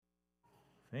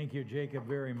Thank you, Jacob,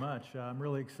 very much. I'm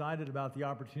really excited about the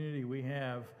opportunity we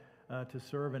have to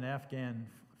serve an Afghan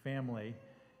family.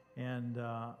 And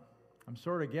I'm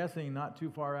sort of guessing not too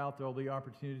far out there will be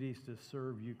opportunities to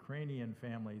serve Ukrainian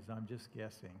families. I'm just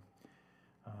guessing.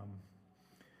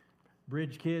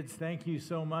 Bridge kids, thank you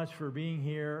so much for being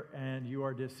here, and you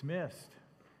are dismissed.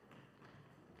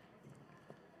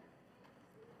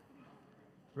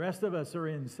 The rest of us are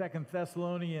in 2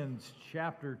 Thessalonians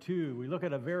chapter 2. We look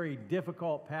at a very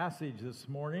difficult passage this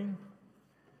morning.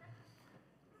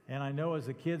 And I know as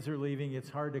the kids are leaving, it's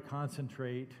hard to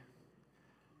concentrate.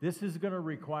 This is going to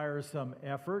require some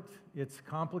effort. It's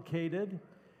complicated.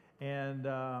 And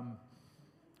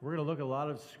we're going to look at a lot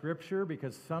of scripture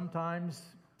because sometimes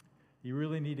you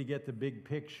really need to get the big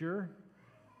picture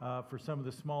for some of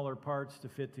the smaller parts to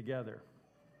fit together.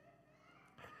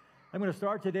 I'm going to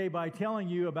start today by telling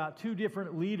you about two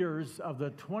different leaders of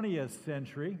the 20th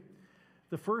century.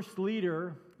 The first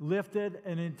leader lifted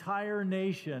an entire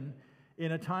nation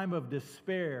in a time of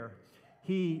despair.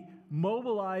 He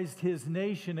mobilized his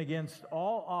nation against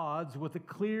all odds with a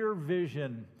clear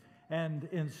vision and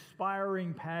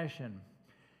inspiring passion.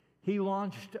 He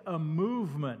launched a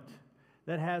movement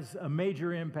that has a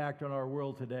major impact on our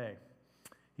world today.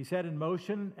 He set in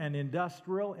motion an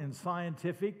industrial and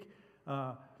scientific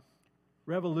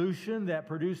revolution that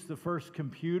produced the first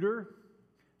computer,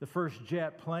 the first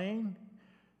jet plane,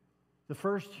 the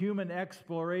first human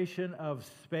exploration of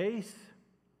space,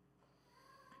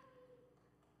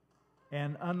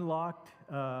 and unlocked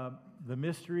the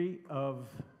mystery of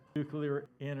nuclear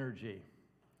energy.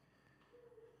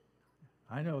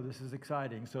 I know this is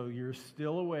exciting, so you're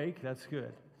still awake. That's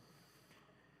good.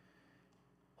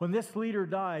 When this leader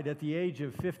died at the age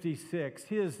of 56,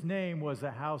 his name was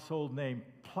a household name.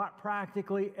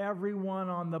 Practically everyone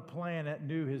on the planet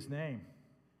knew his name.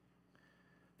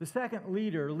 The second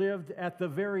leader lived at the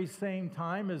very same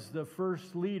time as the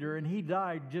first leader, and he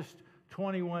died just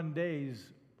 21 days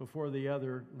before the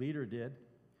other leader did.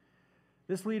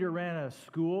 This leader ran a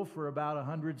school for about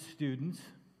 100 students.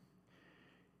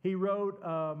 He wrote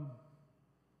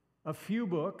a few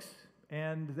books,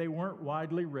 and they weren't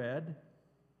widely read.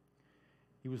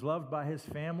 He was loved by his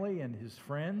family and his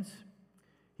friends.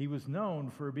 He was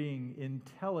known for being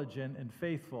intelligent and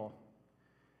faithful.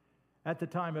 At the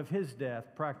time of his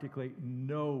death, practically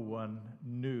no one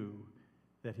knew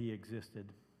that he existed.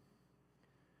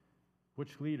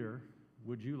 Which leader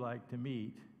would you like to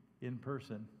meet in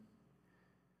person?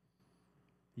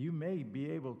 You may be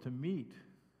able to meet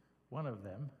one of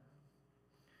them.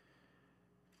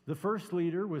 The first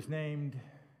leader was named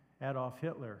Adolf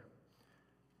Hitler.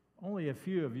 Only a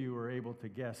few of you were able to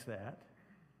guess that.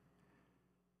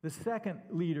 The second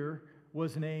leader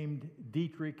was named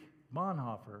Dietrich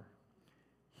Bonhoeffer.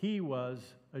 He was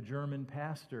a German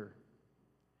pastor.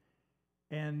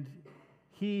 And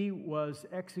he was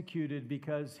executed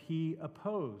because he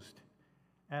opposed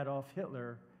Adolf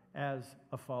Hitler as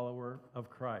a follower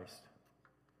of Christ.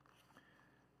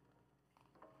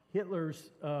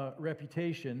 Hitler's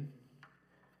reputation,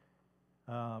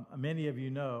 many of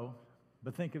you know,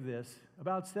 but think of this,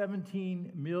 about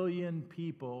 17 million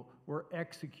people were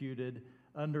executed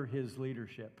under his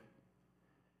leadership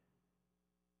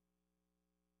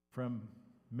from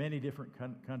many different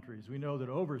countries. We know that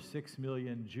over 6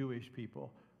 million Jewish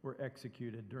people were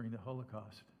executed during the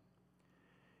Holocaust.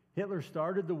 Hitler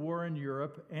started the war in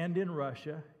Europe and in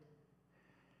Russia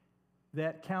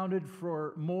that counted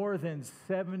for more than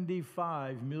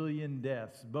 75 million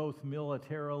deaths, both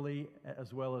militarily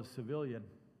as well as civilian.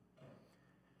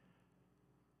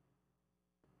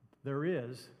 There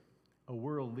is a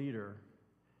world leader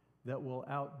that will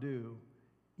outdo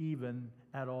even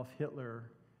Adolf Hitler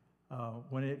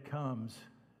when it comes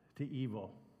to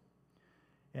evil.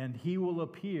 And he will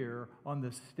appear on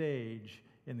the stage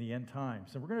in the end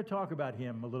times. And we're going to talk about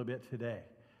him a little bit today.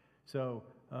 So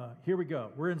here we go.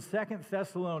 We're in 2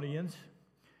 Thessalonians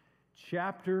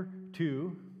chapter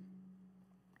 2.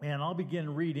 And I'll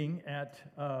begin reading at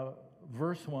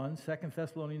verse 1, 2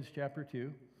 Thessalonians chapter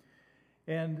 2.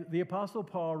 And the Apostle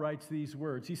Paul writes these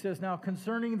words. He says, "Now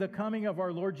concerning the coming of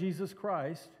our Lord Jesus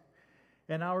Christ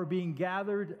and our being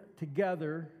gathered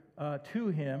together to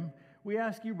him, we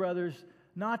ask you, brothers,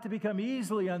 not to become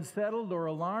easily unsettled or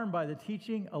alarmed by the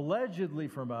teaching allegedly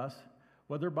from us,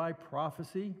 whether by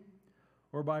prophecy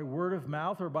or by word of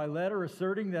mouth or by letter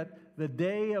asserting that the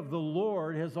day of the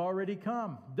Lord has already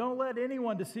come. Don't let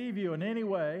anyone deceive you in any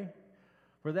way,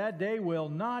 for that day will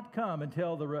not come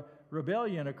until the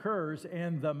rebellion occurs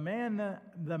and the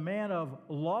man of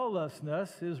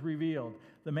lawlessness is revealed,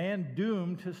 the man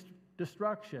doomed to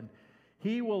destruction.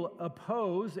 He will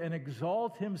oppose and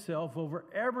exalt himself over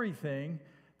everything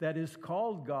that is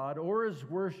called God or is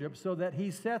worship, so that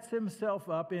he sets himself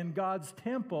up in God's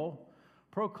temple,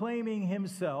 proclaiming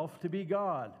himself to be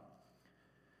God.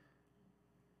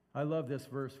 I love this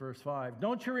verse 5.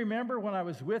 Don't you remember when I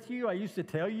was with you, I used to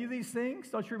tell you these things?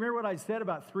 Don't you remember what I said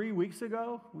about 3 weeks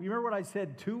ago? You remember what I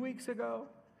said 2 weeks ago?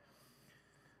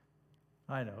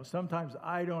 I know, sometimes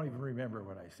I don't even remember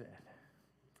what I said.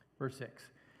 Verse 6.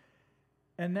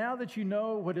 And now that you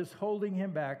know what is holding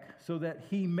him back, so that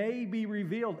he may be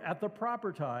revealed at the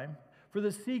proper time, for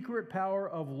the secret power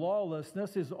of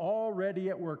lawlessness is already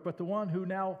at work, but the one who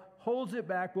now holds it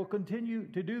back will continue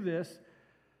to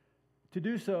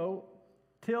do so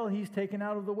till he's taken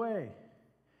out of the way.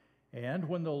 And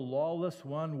when the lawless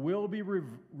one will be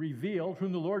revealed,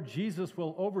 whom the Lord Jesus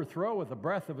will overthrow with the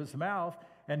breath of his mouth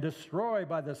and destroy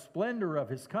by the splendor of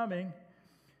his coming,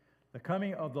 the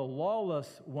coming of the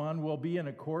lawless one will be in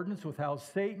accordance with how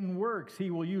Satan works.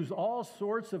 He will use all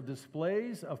sorts of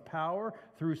displays of power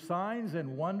through signs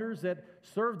and wonders that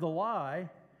serve the lie,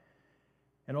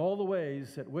 and all the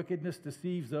ways that wickedness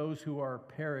deceives those who are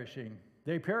perishing.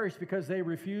 They perish because they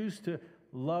refuse to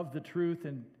love the truth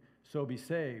and so be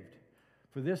saved.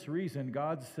 For this reason,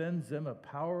 God sends them a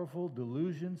powerful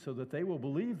delusion so that they will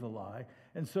believe the lie,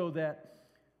 and so that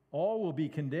all will be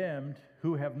condemned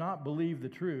who have not believed the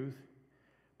truth,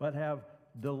 but have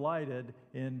delighted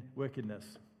in wickedness.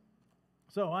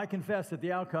 So I confess that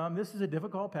the outcome, this is a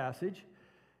difficult passage,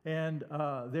 and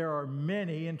there are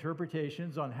many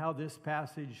interpretations on how this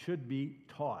passage should be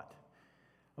taught.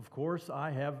 Of course,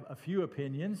 I have a few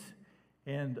opinions,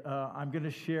 and I'm going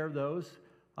to share those.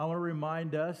 I want to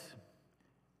remind us,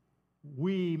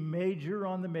 we major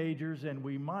on the majors and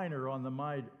we minor on the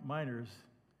minors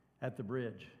at the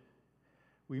bridge.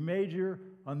 We major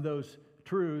on those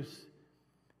truths,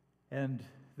 and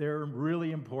they're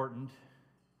really important.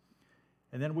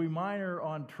 And then we minor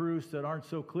on truths that aren't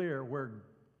so clear, where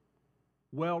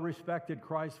well-respected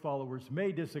Christ followers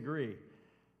may disagree.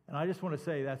 And I just want to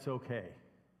say that's okay.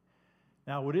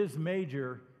 Now, what is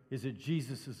major is that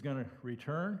Jesus is going to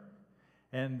return,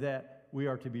 and that we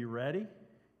are to be ready.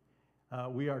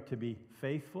 We are to be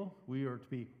faithful. We are to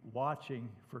be watching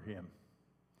for him.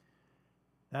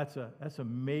 That's a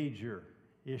major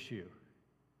issue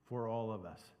for all of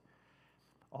us.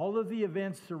 All of the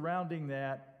events surrounding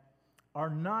that are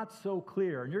not so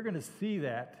clear, and you're going to see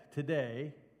that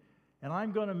today. And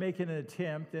I'm going to make an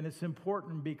attempt, and it's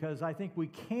important because I think we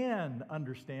can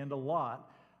understand a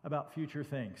lot about future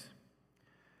things.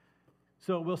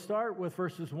 So we'll start with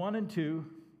verses 1 and 2.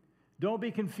 Don't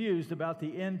be confused about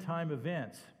the end time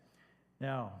events.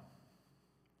 Now,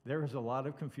 there is a lot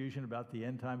of confusion about the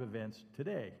end time events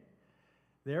today.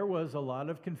 There was a lot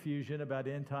of confusion about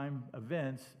end time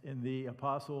events in the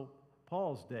Apostle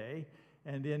Paul's day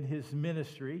and in his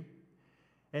ministry.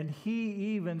 And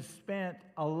he even spent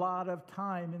a lot of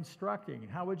time instructing.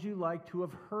 How would you like to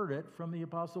have heard it from the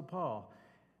Apostle Paul?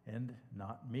 And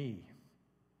not me.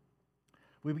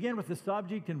 We begin with the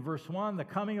subject in verse 1, the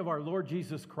coming of our Lord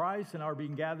Jesus Christ and our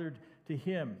being gathered to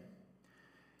him.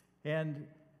 And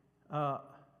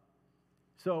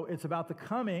so it's about the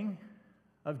coming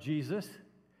of Jesus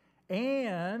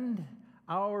and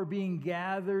our being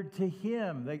gathered to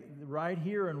him, right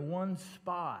here in one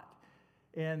spot.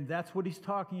 And that's what he's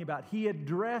talking about. He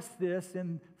addressed this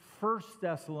in 1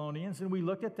 Thessalonians, and we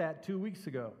looked at that 2 weeks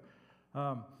ago.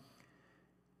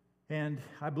 And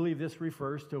I believe this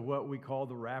refers to what we call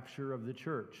the rapture of the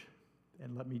church.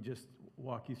 And let me just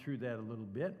walk you through that a little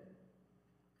bit.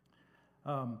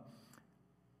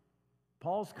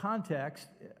 Paul's context,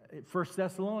 1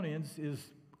 Thessalonians, is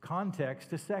context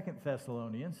to 2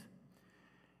 Thessalonians.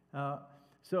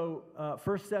 So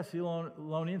 1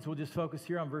 Thessalonians, we'll just focus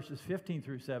here on verses 15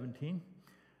 through 17.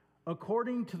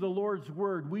 According to the Lord's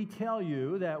word, we tell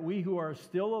you that we who are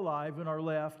still alive and are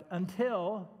left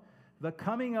until the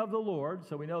coming of the Lord,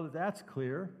 so we know that that's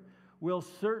clear, will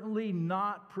certainly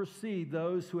not precede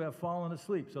those who have fallen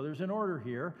asleep. So there's an order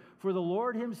here. For the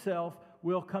Lord himself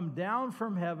will come down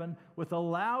from heaven with a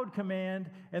loud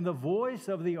command and the voice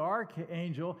of the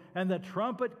archangel and the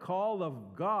trumpet call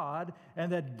of God,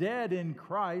 and the dead in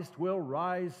Christ will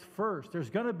rise first.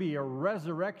 There's going to be a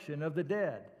resurrection of the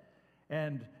dead,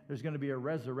 and there's going to be a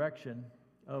resurrection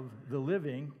of the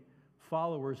living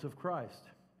followers of Christ.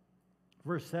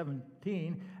 Verse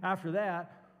 17, after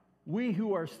that, we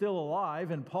who are still alive,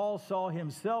 and Paul saw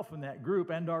himself in that group,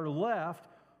 and are left,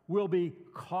 will be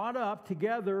caught up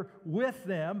together with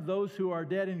them, those who are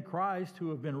dead in Christ, who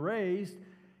have been raised,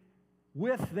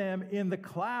 with them in the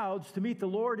clouds to meet the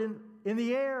Lord in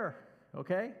the air,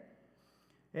 okay?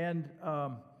 And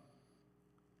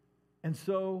And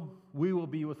so we will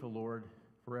be with the Lord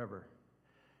forever.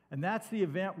 And that's the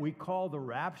event we call the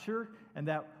rapture, and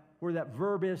that where that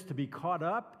verb is to be caught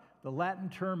up. The Latin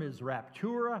term is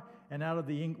raptura, and out of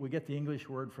we get the English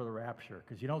word for the rapture,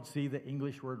 because you don't see the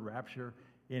English word rapture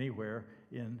anywhere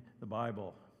in the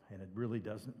Bible, and it really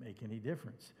doesn't make any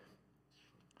difference.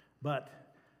 But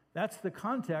that's the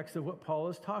context of what Paul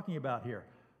is talking about here.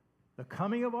 The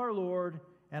coming of our Lord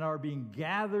and our being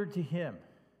gathered to him.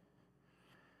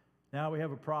 Now we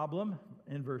have a problem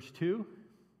in verse 2.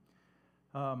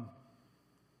 Paul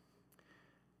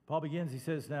begins, he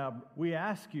says, now, we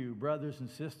ask you, brothers and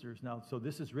sisters, now, so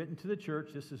this is written to the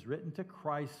church, this is written to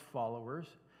Christ's followers,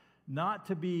 not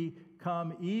to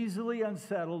become easily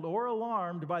unsettled or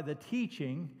alarmed by the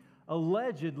teaching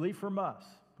allegedly from us,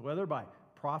 whether by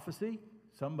prophecy,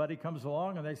 somebody comes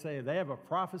along and they say they have a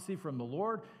prophecy from the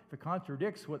Lord. If it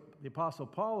contradicts what the Apostle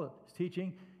Paul is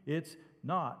teaching, it's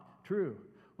not true.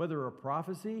 Whether a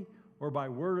prophecy or by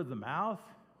word of the mouth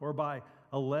or by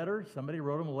a letter, somebody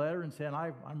wrote him a letter and said,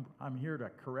 I'm here to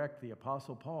correct the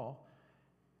Apostle Paul,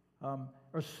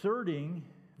 asserting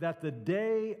that the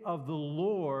day of the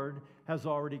Lord has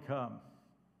already come.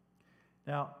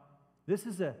 Now, this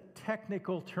is a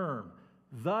technical term,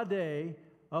 the day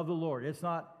of the Lord. It's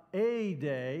not a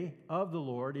day of the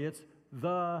Lord, it's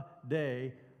the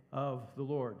day of the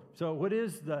Lord. So what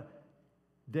is the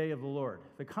day of the Lord?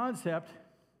 The concept,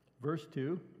 verse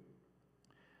 2,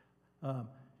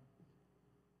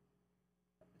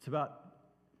 it's about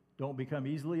don't become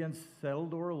easily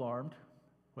unsettled or alarmed,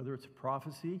 whether it's a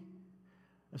prophecy,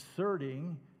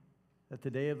 asserting that the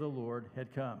day of the Lord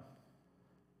had come.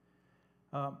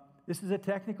 This is a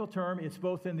technical term. It's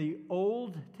both in the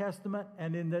Old Testament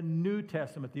and in the New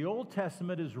Testament. The Old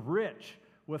Testament is rich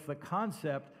with the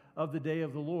concept of the day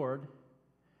of the Lord,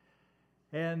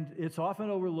 and it's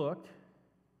often overlooked,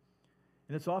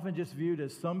 and it's often just viewed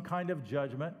as some kind of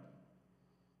judgment.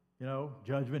 You know,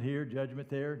 judgment here, judgment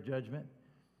there, judgment.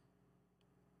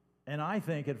 And I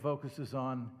think it focuses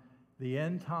on the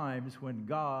end times when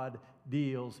God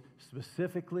deals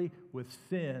specifically with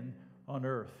sin on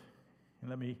earth. And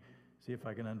let me see if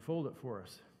I can unfold it for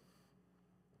us.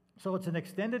 So it's an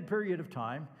extended period of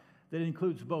time that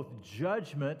includes both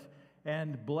judgment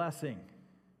and blessing.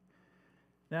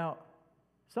 Now,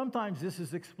 sometimes this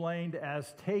is explained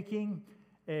as taking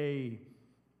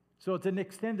so it's an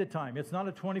extended time. It's not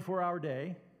a 24-hour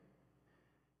day.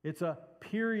 It's a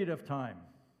period of time.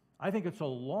 I think it's a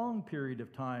long period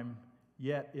of time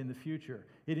yet in the future.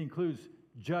 It includes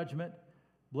judgment,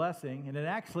 blessing, and it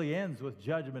actually ends with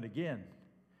judgment again.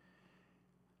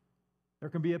 There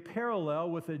can be a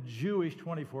parallel with a Jewish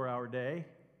 24-hour day.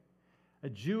 A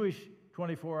Jewish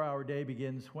 24-hour day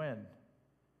begins when?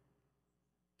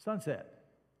 Sunset.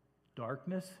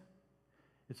 Darkness.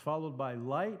 It's followed by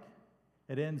light.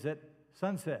 It ends at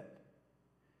sunset.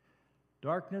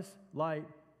 Darkness, light,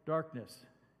 darkness.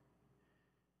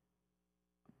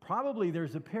 Probably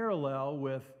there's a parallel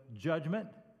with judgment,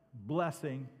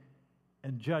 blessing,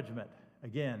 and judgment,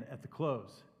 again, at the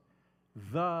close.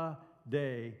 The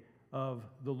day of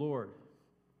the Lord.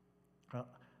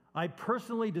 I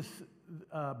personally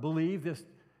believe this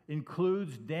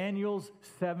includes Daniel's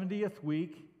 70th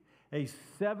week, a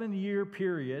 7-year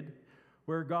period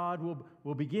where God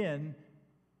will begin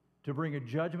to bring a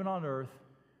judgment on earth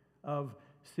of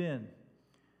sin.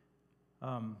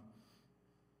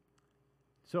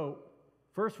 So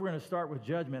first we're going to start with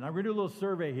judgment. I'm going to do a little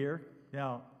survey here.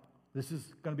 Now, this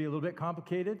is going to be a little bit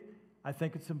complicated. I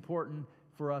think it's important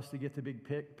for us to get the big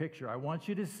picture. I want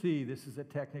you to see, this is a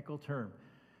technical term.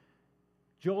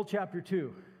 Joel chapter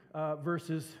 2,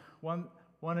 verses 1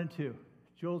 and 2.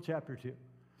 Joel chapter 2.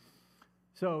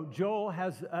 So Joel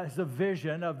has a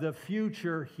vision of the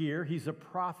future here. He's a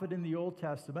prophet in the Old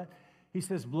Testament. He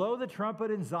says, blow the trumpet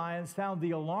in Zion, sound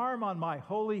the alarm on my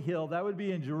holy hill. That would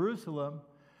be in Jerusalem.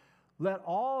 Let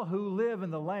all who live in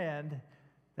the land,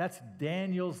 that's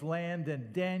Daniel's land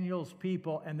and Daniel's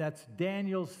people, and that's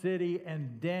Daniel's city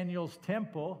and Daniel's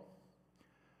temple.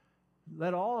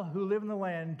 Let all who live in the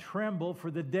land tremble,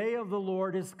 for the day of the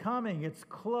Lord is coming. It's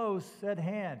close at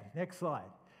hand. Next slide.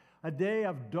 A day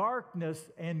of darkness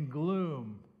and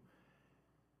gloom.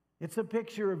 It's a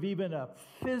picture of even a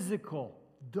physical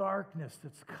darkness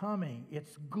that's coming.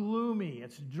 It's gloomy,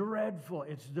 it's dreadful,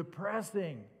 it's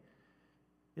depressing.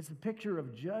 It's a picture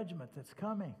of judgment that's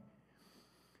coming.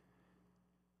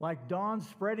 Like dawn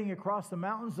spreading across the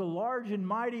mountains, a large and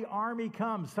mighty army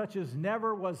comes, such as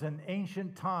never was in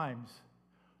ancient times,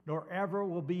 nor ever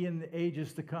will be in the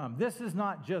ages to come. This is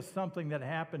not just something that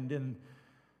happened in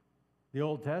the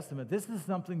Old Testament. This is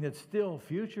something that's still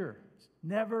future. It's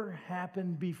never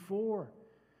happened before.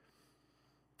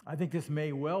 I think this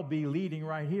may well be leading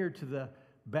right here to the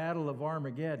Battle of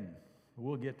Armageddon.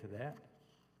 We'll get to that.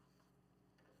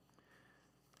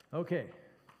 Okay.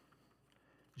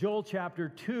 Joel chapter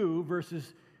 2,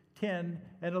 verses 10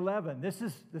 and 11. This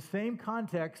is the same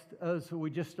context as we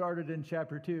just started in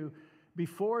chapter 2.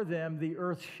 Before them, the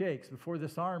earth shakes. Before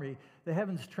this army, the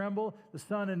heavens tremble, the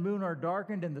sun and moon are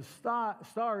darkened, and the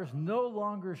stars no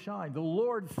longer shine. The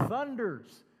Lord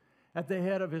thunders at the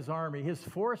head of his army. His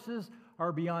forces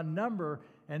are beyond number,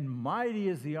 and mighty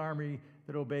is the army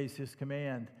that obeys his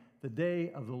command. The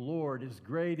day of the Lord is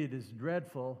great, it is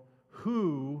dreadful.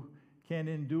 Who can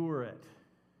endure it?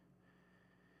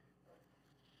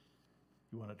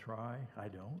 You want to try? I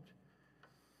don't.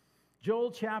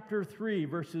 Joel chapter 3,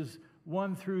 verses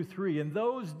 1 through 3. In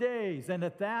those days and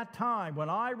at that time, when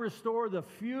I restore the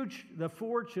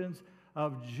fortunes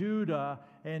of Judah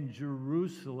and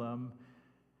Jerusalem,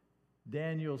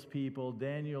 Daniel's people,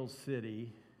 Daniel's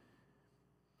city,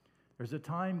 there's a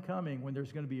time coming when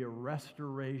there's going to be a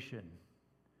restoration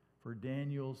for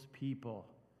Daniel's people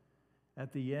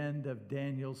at the end of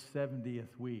Daniel's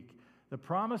 70th week. The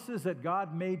promises that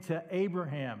God made to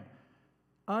Abraham,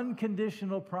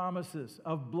 unconditional promises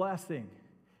of blessing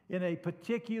in a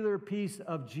particular piece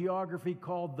of geography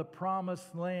called the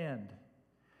Promised Land.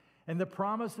 And the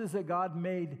promises that God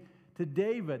made to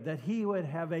David, that he would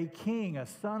have a king, a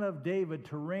son of David,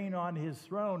 to reign on his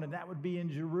throne, and that would be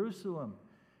in Jerusalem.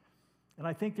 And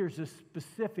I think there's a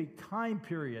specific time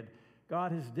period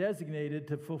God has designated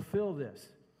to fulfill this.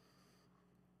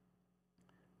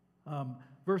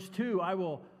 Verse 2, I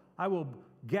will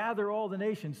gather all the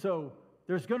nations. So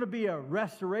there's going to be a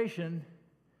restoration,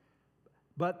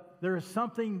 but there is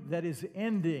something that is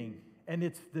ending, and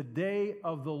it's the day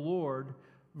of the Lord.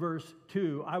 Verse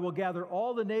 2, I will gather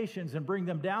all the nations and bring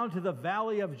them down to the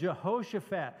valley of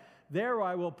Jehoshaphat. There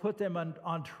I will put them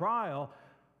on trial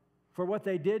for what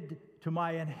they did to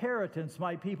my inheritance,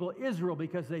 my people Israel,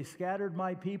 because they scattered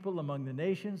my people among the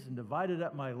nations and divided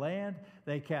up my land.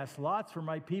 They cast lots for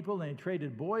my people, and they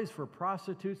traded boys for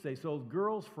prostitutes. They sold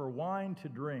girls for wine to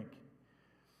drink.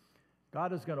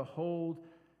 God is going to hold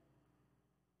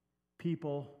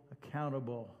people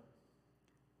accountable.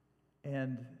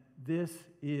 And this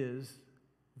is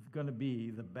going to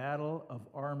be the Battle of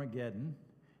Armageddon.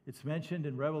 It's mentioned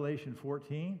in Revelation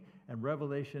 14 and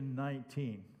Revelation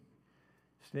 19.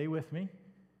 Stay with me.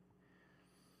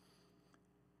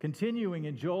 Continuing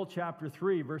in Joel chapter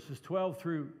 3, verses 12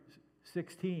 through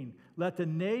 16. Let the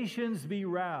nations be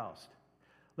roused.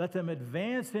 Let them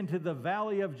advance into the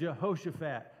valley of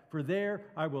Jehoshaphat, for there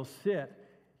I will sit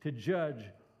to judge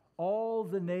all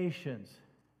the nations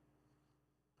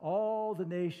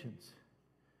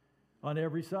on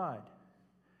every side.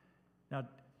 Now,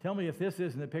 tell me if this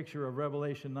isn't a picture of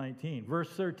Revelation 19. Verse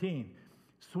 13.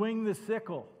 Swing the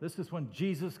sickle. This is when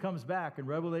Jesus comes back in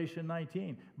Revelation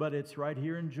 19, but it's right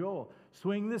here in Joel.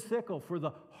 Swing the sickle, for the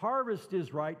harvest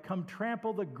is ripe. Come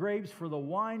trample the grapes, for the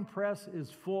winepress is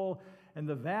full, and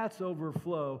the vats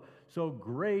overflow. So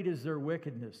great is their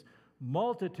wickedness.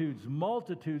 Multitudes,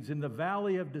 multitudes in the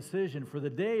valley of decision, for the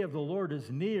day of the Lord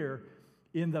is near.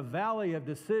 In the valley of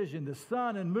decision, the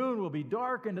sun and moon will be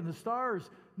darkened, and the stars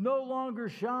no longer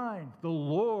shine. The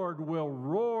Lord will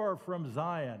roar from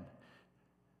Zion.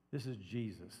 This is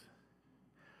Jesus.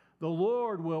 The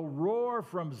Lord will roar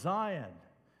from Zion.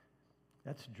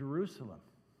 That's Jerusalem.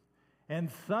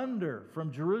 And thunder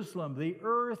from Jerusalem. The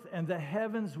earth and the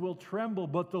heavens will tremble,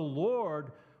 but the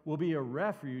Lord will be a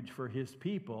refuge for his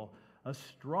people, a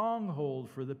stronghold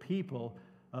for the people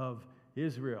of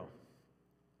Israel.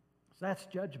 So that's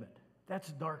judgment. That's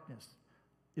darkness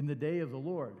in the day of the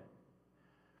Lord.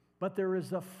 But there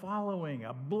is a following,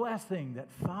 a blessing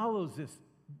that follows this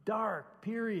dark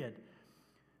period.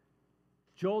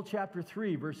 Joel chapter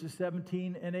 3, verses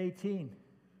 17 and 18.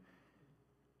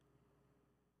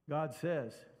 God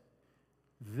says,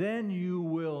 then you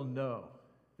will know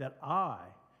that I,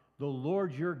 the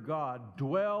Lord your God,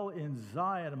 dwell in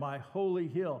Zion, my holy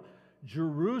hill.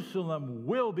 Jerusalem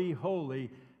will be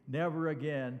holy. Never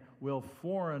again will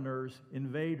foreigners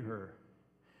invade her.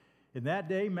 In that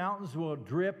day, mountains will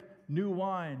drip new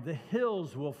wine. The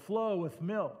hills will flow with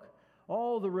milk.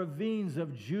 All the ravines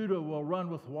of Judah will run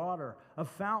with water. A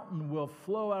fountain will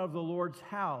flow out of the Lord's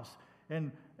house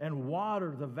and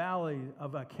water the valley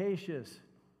of Acacias.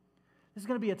 This is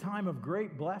going to be a time of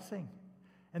great blessing.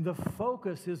 And the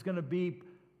focus is going to be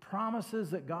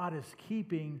promises that God is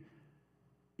keeping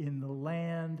in the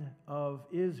land of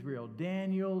Israel.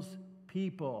 Daniel's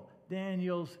people,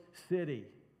 Daniel's city,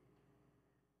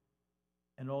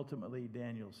 and ultimately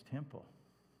Daniel's temple.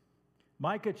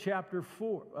 Micah chapter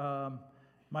 4,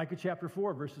 Micah chapter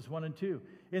 4, verses 1 and 2.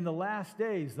 In the last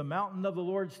days, the mountain of the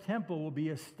Lord's temple will be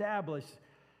established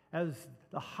as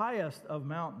the highest of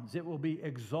mountains. It will be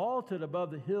exalted above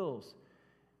the hills.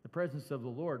 The presence of the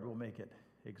Lord will make it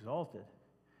exalted.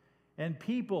 And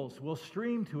peoples will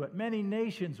stream to it. Many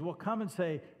nations will come and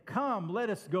say, "Come, let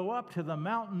us go up to the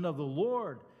mountain of the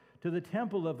Lord, to the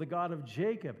temple of the God of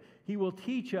Jacob. He will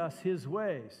teach us his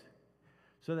ways,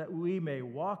 so that we may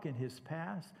walk in his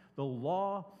paths. The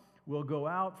law will go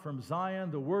out from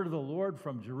Zion, the word of the Lord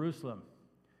from Jerusalem."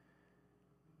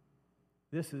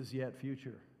 This is yet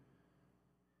future.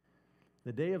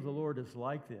 The day of the Lord is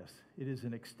like this. It is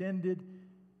an extended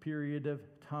period of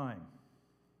time.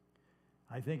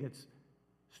 I think it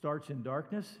starts in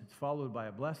darkness, it's followed by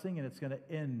a blessing, and it's going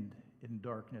to end in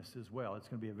darkness as well. It's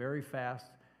going to be a very fast,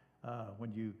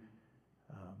 when you,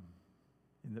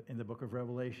 in the book of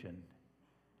Revelation,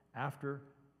 after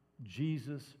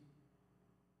Jesus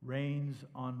reigns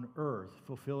on earth,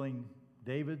 fulfilling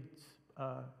David's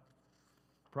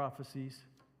prophecies.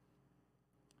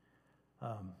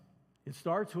 It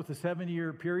starts with a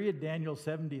 7-year period, Daniel's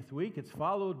 70th week. It's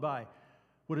followed by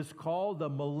what is called the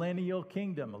millennial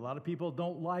kingdom. A lot of people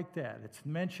don't like that. It's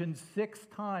mentioned 6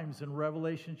 times in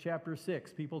Revelation chapter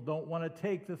 6. People don't want to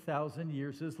take the 1,000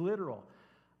 years as literal.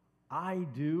 I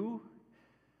do.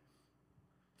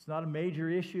 It's not a major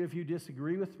issue if you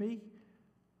disagree with me.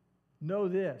 Know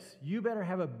this: you better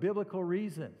have a biblical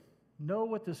reason. Know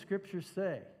what the scriptures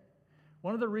say.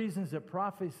 One of the reasons that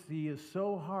prophecy is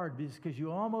so hard is because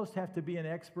you almost have to be an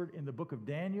expert in the book of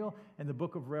Daniel and the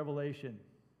book of Revelation.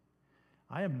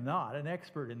 I am not an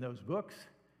expert in those books,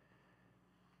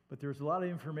 but there's a lot of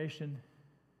information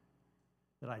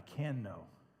that I can know.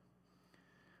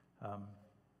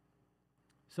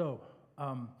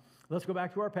 Let's go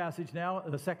back to our passage now,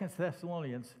 the 2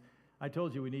 Thessalonians. I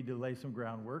told you we need to lay some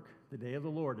groundwork. The day of the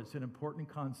Lord, it's an important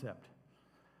concept.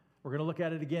 We're going to look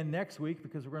at it again next week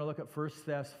because we're going to look at 1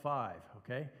 Thess 5,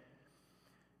 okay?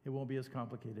 It won't be as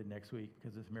complicated next week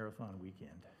because it's marathon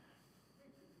weekend.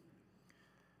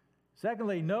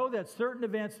 Secondly, know that certain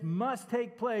events must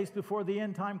take place before the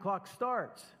end time clock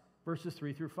starts, verses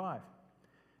 3 through 5.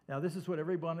 Now, this is what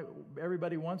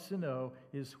everybody wants to know,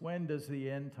 is when does the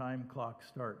end time clock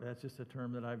start? That's just a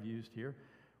term that I've used here.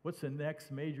 What's the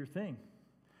next major thing?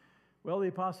 Well, the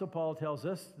Apostle Paul tells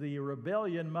us the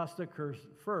rebellion must occur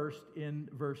first in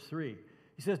verse 3.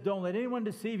 He says, "Don't let anyone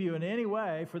deceive you in any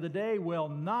way, for the day will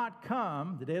not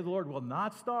come, the day of the Lord will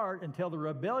not start until the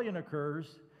rebellion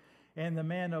occurs and the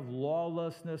man of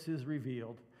lawlessness is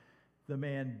revealed, the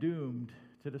man doomed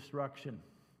to destruction."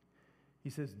 He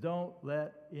says, don't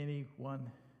let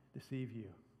anyone deceive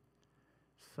you.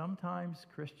 Sometimes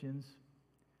Christians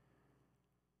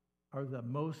are the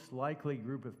most likely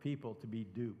group of people to be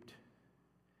duped,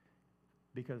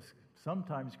 because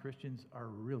sometimes Christians are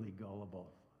really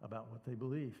gullible about what they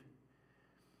believe.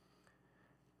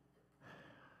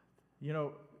 You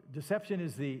know, deception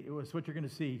is what you're going to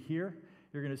see here.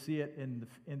 You're going to see it in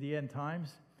the end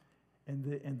times, and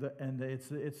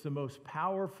it's the most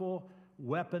powerful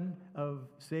weapon of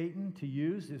Satan to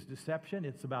use is deception.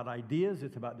 It's about ideas.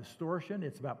 It's about distortion.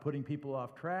 It's about putting people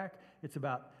off track. It's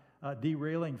about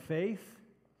derailing faith.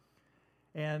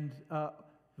 And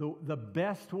the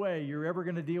best way you're ever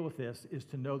going to deal with this is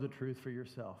to know the truth for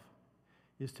yourself,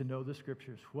 is to know the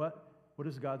scriptures. What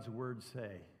does God's word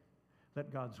say?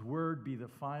 Let God's word be the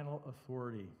final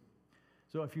authority.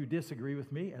 So if you disagree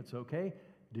with me, that's okay.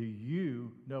 Do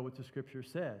you know what the scripture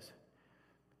says?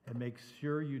 And make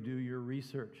sure you do your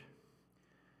research.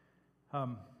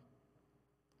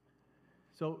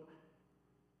 So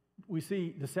we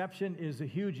see deception is a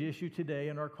huge issue today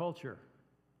in our culture.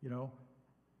 You know,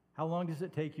 how long does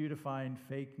it take you to find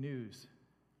fake news?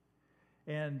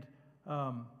 And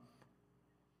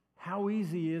how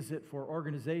easy is it for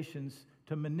organizations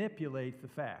to manipulate the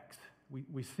facts?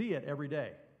 We see it every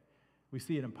day. We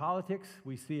see it in politics.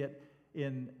 We see it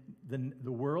in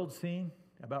the world scene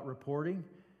about reporting.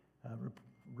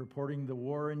 Reporting the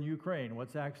war in Ukraine,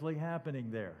 what's actually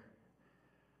happening there.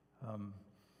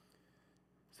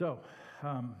 The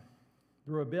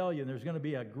rebellion, there's going to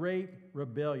be a great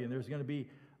rebellion. There's going to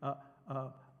be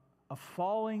a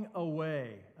falling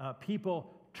away,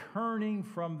 people turning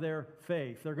from their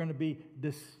faith. They're going to be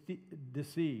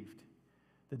deceived.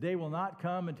 The day will not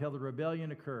come until the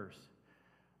rebellion occurs.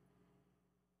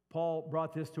 Paul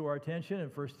brought this to our attention in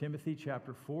 1 Timothy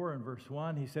chapter 4 and verse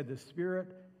 1. He said, "The Spirit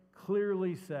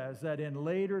clearly says that in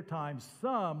later times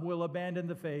some will abandon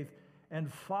the faith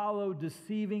and follow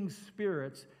deceiving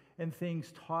spirits and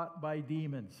things taught by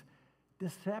demons."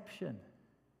 Deception.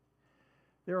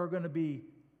 There are going to be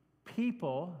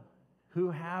people who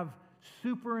have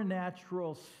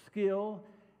supernatural skill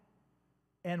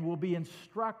and will be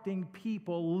instructing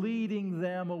people, leading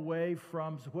them away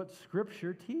from what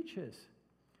Scripture teaches.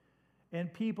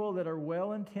 And people that are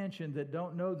well-intentioned, that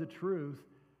don't know the truth,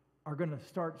 are going to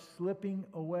start slipping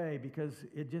away because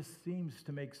it just seems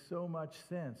to make so much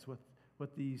sense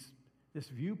with this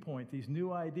viewpoint, these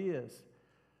new ideas.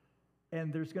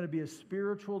 And there's going to be a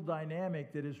spiritual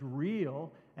dynamic that is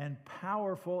real and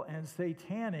powerful and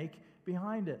satanic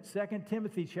behind it. 2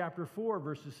 Timothy chapter 4,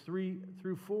 verses 3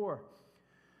 through 4.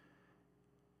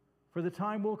 For the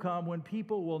time will come when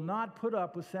people will not put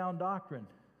up with sound doctrine,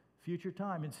 future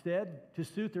time. Instead, to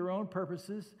suit their own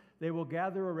purposes, they will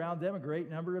gather around them a great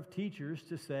number of teachers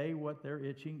to say what their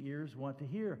itching ears want to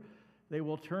hear. They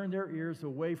will turn their ears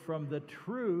away from the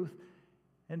truth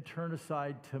and turn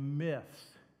aside to myths.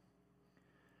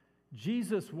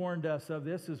 Jesus warned us of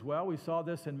this as well. We saw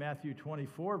this in Matthew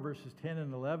 24, verses 10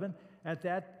 and 11. At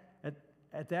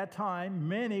that time,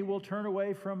 many will turn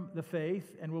away from the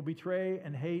faith and will betray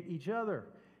and hate each other.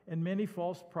 And many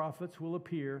false prophets will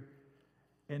appear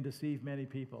and deceive many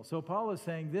people. So Paul is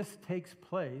saying this takes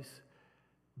place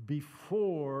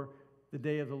before the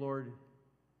day of the Lord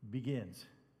begins.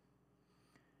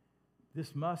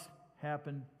 This must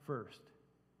happen first.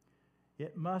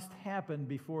 It must happen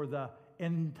before the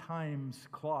end times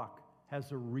clock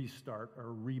has a restart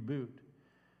or reboot.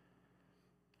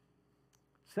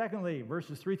 Secondly,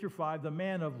 verses 3 through 5, the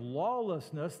man of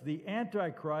lawlessness, the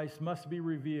Antichrist, must be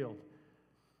revealed.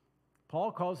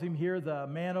 Paul calls him here the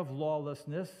man of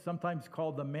lawlessness, sometimes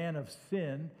called the man of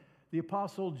sin. The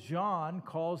Apostle John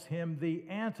calls him the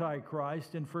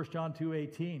Antichrist in 1 John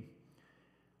 2:18.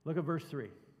 Look at verse 3.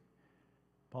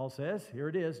 Paul says, here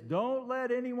it is, don't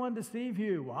let anyone deceive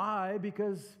you. Why?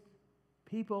 Because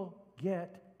people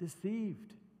get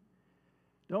deceived.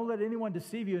 Don't let anyone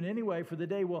deceive you in any way, for the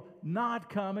day will not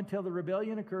come until the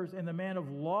rebellion occurs and the man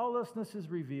of lawlessness is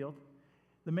revealed,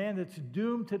 the man that's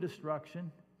doomed to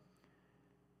destruction.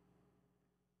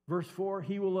 Verse 4,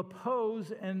 he will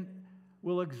oppose and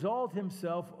will exalt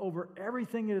himself over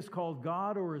everything that is called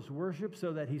God or is worship,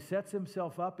 so that he sets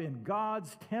himself up in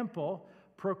God's temple,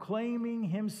 proclaiming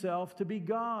himself to be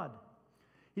God.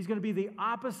 He's going to be the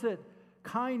opposite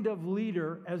kind of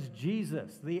leader as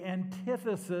Jesus, the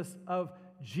antithesis of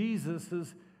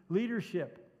Jesus'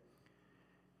 leadership.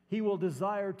 He will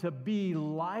desire to be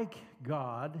like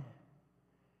God.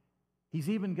 He's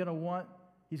even going to want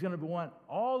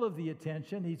all of the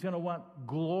attention. He's going to want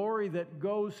glory that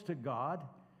goes to God.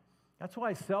 That's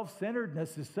why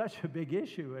self-centeredness is such a big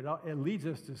issue. It leads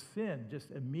us to sin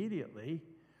just immediately.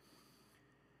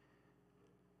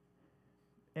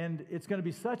 And it's going to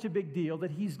be such a big deal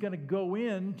that he's going to go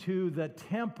into the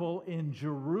temple in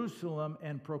Jerusalem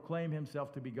and proclaim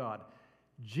himself to be God.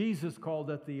 Jesus called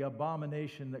it the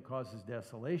abomination that causes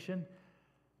desolation.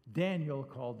 Daniel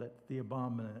called it the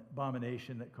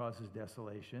abomination that causes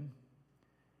desolation.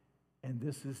 And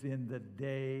this is in the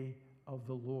day of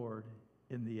the Lord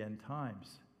in the end times.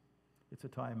 It's a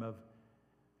time of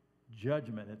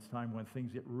judgment. It's a time when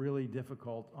things get really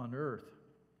difficult on earth.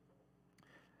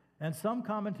 And some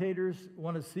commentators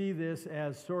want to see this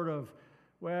as sort of,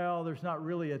 well, there's not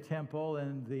really a temple,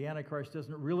 and the Antichrist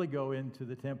doesn't really go into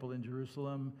the temple in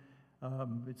Jerusalem.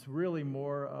 It's really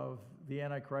more of the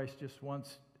Antichrist just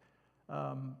wants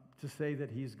to say that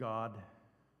he's God.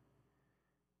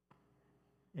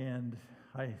 And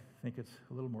I think it's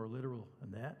a little more literal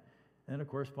than that. And of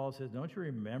course, Paul says, don't you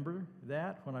remember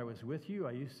that when I was with you?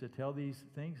 I used to tell these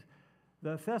things.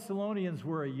 The Thessalonians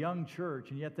were a young church,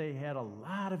 and yet they had a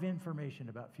lot of information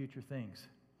about future things.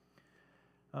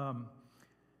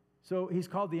 So he's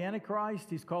called the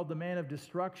Antichrist. He's called the man of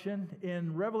destruction.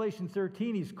 In Revelation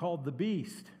 13, he's called the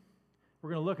beast. We're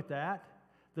going to look at that.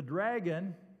 The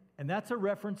dragon, and that's a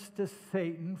reference to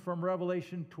Satan from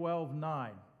Revelation 12:9.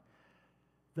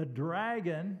 The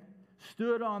dragon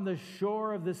stood on the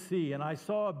shore of the sea, and I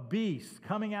saw a beast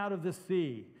coming out of the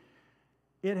sea.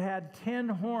 It had 10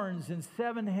 horns and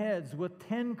 7 heads with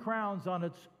 10 crowns on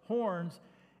its horns,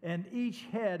 and each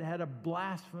head had a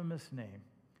blasphemous name.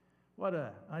 What an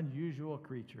unusual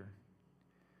creature.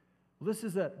 Well, this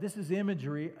is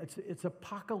imagery. It's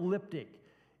apocalyptic.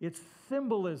 It's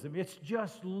symbolism. It's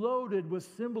just loaded with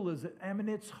symbolism. I mean,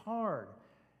 it's hard.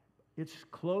 It's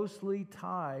closely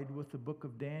tied with the book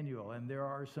of Daniel, and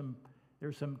there's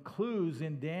some clues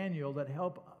in Daniel that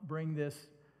help bring this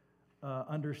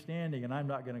understanding, and I'm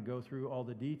not going to go through all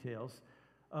the details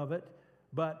of it,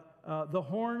 but the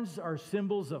horns are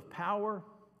symbols of power.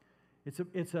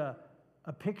 It's a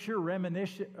picture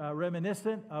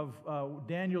reminiscent of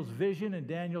Daniel's vision in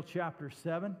Daniel chapter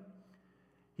 7.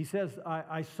 He says,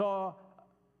 I saw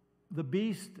The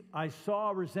beast I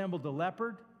saw resembled a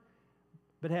leopard,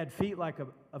 but had feet like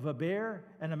of a bear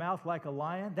and a mouth like a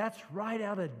lion. That's right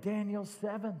out of Daniel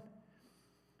 7.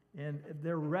 And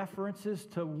they're references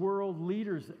to world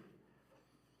leaders.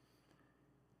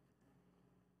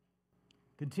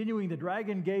 Continuing, the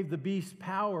dragon gave the beast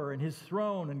power and his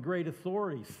throne and great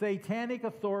authority. Satanic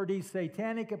authority,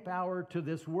 satanic power to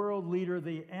this world leader,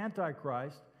 the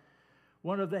Antichrist.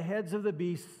 One of the heads of the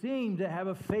beast seemed to have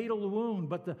a fatal wound,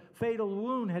 but the fatal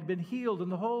wound had been healed,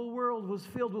 and the whole world was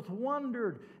filled with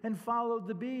wonder and followed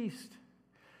the beast.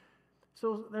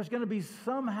 So there's going to be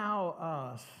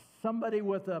somehow somebody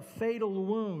with a fatal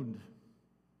wound,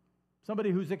 somebody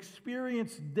who's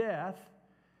experienced death,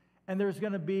 and there's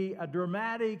going to be a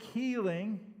dramatic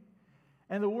healing,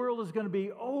 and the world is going to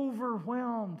be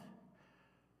overwhelmed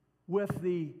with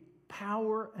the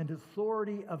power and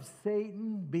authority of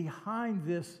Satan behind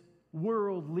this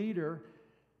world leader.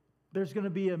 There's going to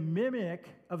be a mimic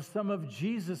of some of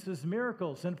Jesus'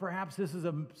 miracles, and perhaps this is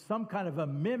some kind of a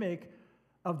mimic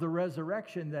of the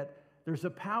resurrection, that there's a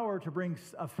power to bring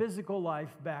a physical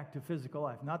life back to physical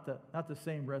life, not the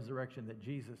same resurrection that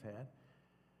Jesus had.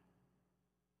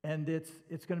 And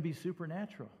it's going to be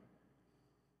supernatural.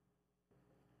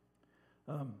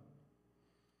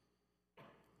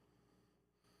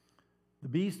 The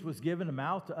beast was given a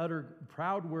mouth to utter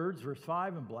proud words, verse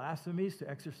 5, and blasphemies, to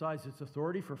exercise its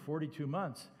authority for 42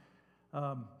 months.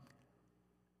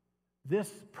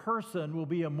 This person will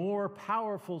be a more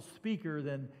powerful speaker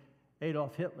than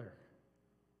Adolf Hitler.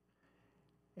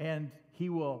 And he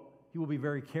will be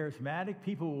very charismatic.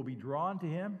 People will be drawn to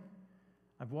him.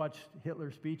 I've watched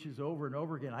Hitler's speeches over and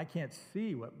over again. I can't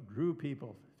see what drew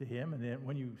people to him. And then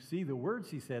when you see the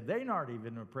words he said, they aren't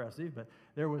even impressive, but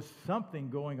there was something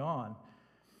going on.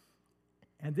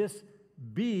 And this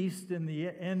beast in the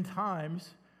end times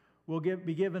will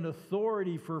be given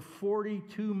authority for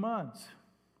 42 months.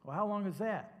 Well, how long is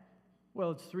that?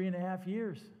 Well, it's 3.5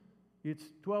 years. It's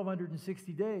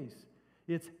 1,260 days.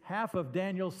 It's half of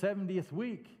Daniel's 70th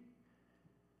week.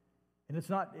 And it's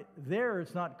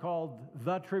not called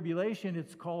the tribulation,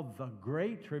 it's called the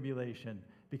Great Tribulation,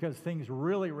 because things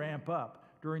really ramp up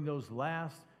during those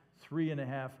last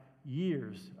 3.5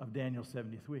 years of Daniel's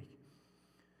 70th week.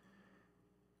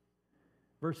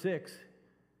 Verse 6,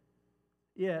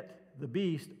 it, the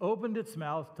beast, opened its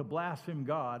mouth to blaspheme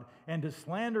God and to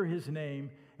slander his name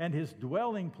and his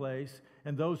dwelling place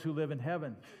and those who live in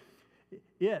heaven.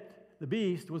 It, the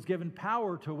beast, was given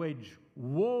power to wage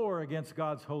war against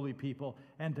God's holy people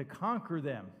and to conquer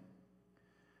them.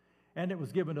 And it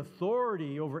was given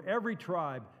authority over every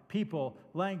tribe, people,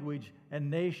 language, and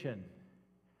nation.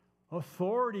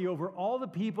 Authority over all the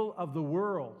people of the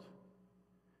world.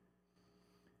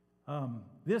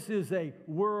 This is a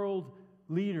world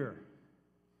leader.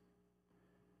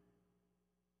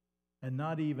 And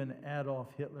not even Adolf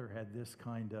Hitler had this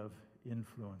kind of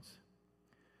influence.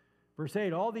 Verse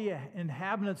 8, all the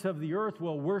inhabitants of the earth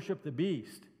will worship the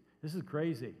beast. This is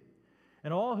crazy.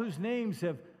 And all whose names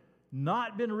have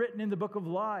not been written in the book of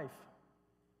life.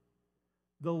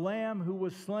 The Lamb who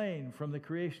was slain from the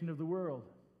creation of the world.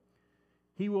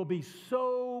 He will be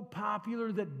so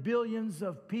popular that billions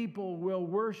of people will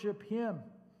worship him.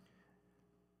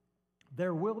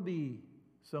 There will be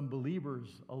some believers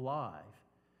alive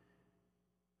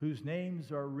whose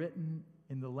names are written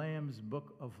in the Lamb's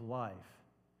book of life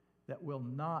that will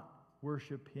not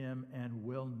worship him and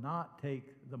will not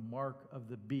take the mark of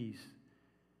the beast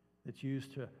that's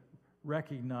used to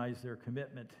recognize their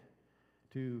commitment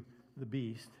to the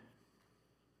beast.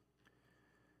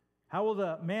 How will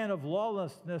the man of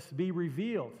lawlessness be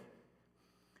revealed?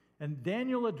 And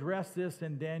Daniel addressed this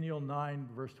in Daniel 9,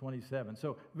 verse 27.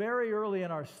 So very early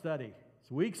in our study,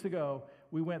 weeks ago,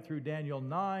 we went through Daniel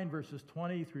 9, verses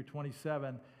 20 through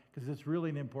 27, because it's really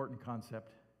an important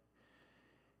concept.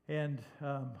 And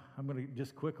I'm going to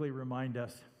just quickly remind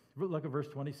us. Look at verse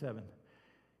 27.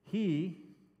 He,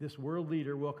 this world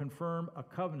leader, will confirm a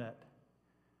covenant.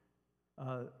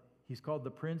 He's called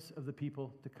the Prince of the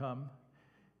People to come.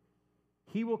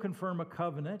 He will confirm a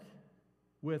covenant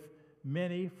with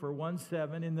many for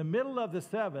 1/7. In the middle of the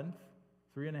 7th,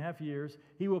 3.5 years,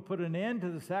 he will put an end to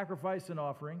the sacrifice and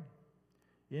offering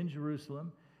in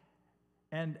Jerusalem.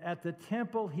 And at the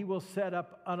temple, he will set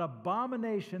up an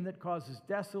abomination that causes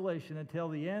desolation until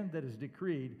the end that is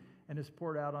decreed and is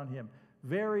poured out on him.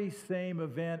 Very same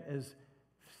event as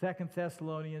 2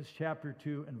 Thessalonians chapter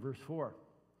 2 and verse 4.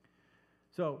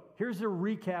 So here's a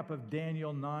recap of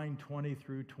Daniel 9, 20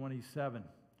 through 27.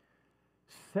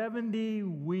 70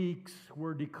 weeks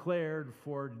were declared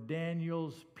for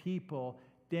Daniel's people,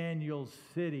 Daniel's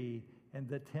city, and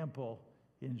the temple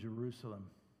in Jerusalem.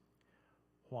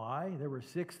 Why? There were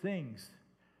 6 things.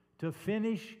 To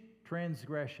finish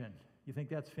transgression. You think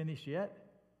that's finished yet?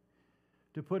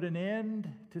 To put an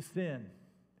end to sin.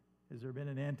 Has there been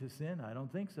an end to sin? I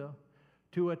don't think so.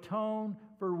 To atone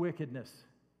for wickedness.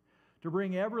 To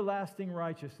bring everlasting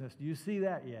righteousness. Do you see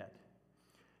that yet?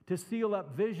 To seal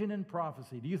up vision and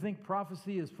prophecy. Do you think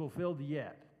prophecy is fulfilled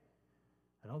yet?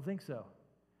 I don't think so.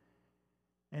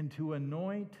 And to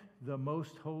anoint the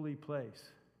most holy place.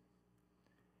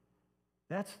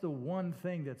 That's the one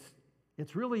thing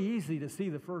it's really easy to see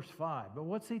the first 5. But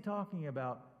what's he talking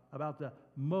about the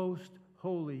most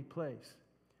holy place?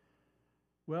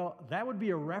 Well, that would be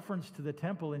a reference to the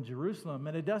temple in Jerusalem,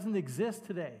 and it doesn't exist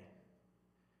today.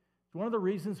 It's one of the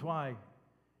reasons why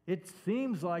it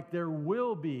seems like there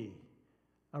will be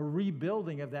a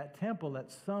rebuilding of that temple at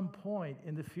some point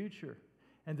in the future,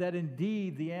 and that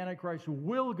indeed the Antichrist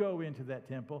will go into that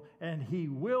temple, and he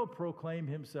will proclaim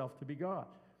himself to be God.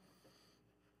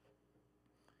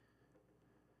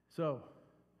 So,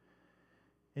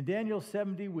 in Daniel's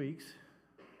 70 weeks,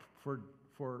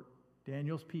 for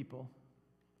Daniel's people,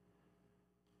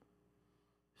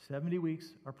 70 weeks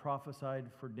are prophesied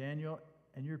for Daniel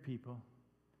and your people.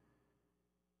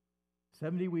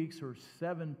 70 weeks or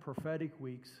 7 prophetic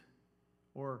weeks,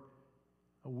 or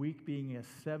a week being a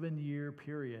 7-year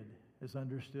period, is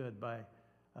understood by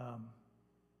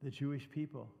the Jewish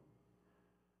people.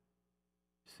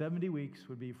 70 weeks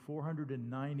would be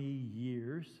 490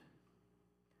 years.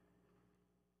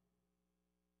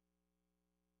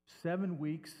 7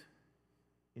 weeks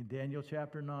in Daniel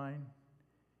chapter 9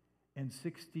 and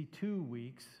 62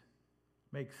 weeks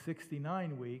makes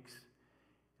 69 weeks.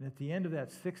 And at the end of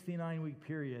that 69-week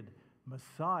period,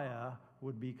 Messiah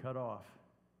would be cut off,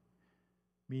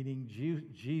 meaning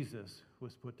Jesus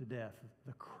was put to death.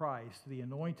 The Christ, the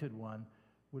anointed one,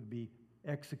 would be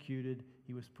executed.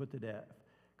 He was put to death.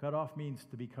 Cut off means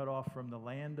to be cut off from the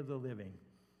land of the living.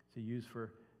 It's used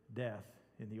for death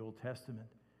in the Old Testament.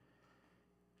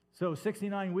 So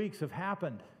 69 weeks have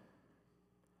happened.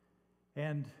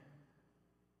 And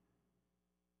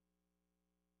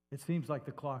it seems like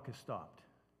the clock has stopped.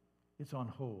 It's on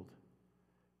hold.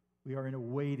 We are in a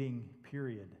waiting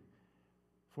period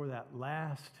for that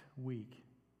last week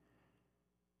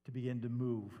to begin to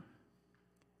move.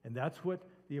 And that's what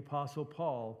the Apostle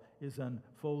Paul is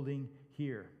unfolding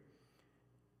here.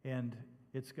 And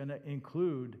it's going to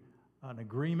include an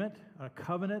agreement, a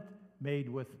covenant made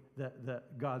with the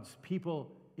God's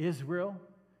people Israel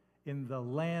in the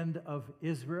land of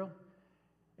Israel.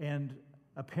 And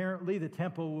apparently the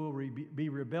temple will be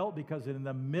rebuilt, because in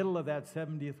the middle of that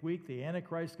 70th week, the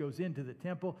Antichrist goes into the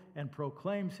temple and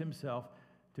proclaims himself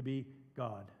to be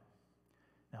God.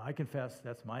 Now, I confess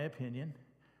that's my opinion.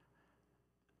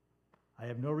 I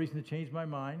have no reason to change my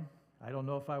mind. I don't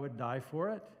know if I would die for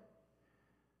it.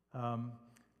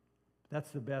 That's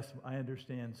the best I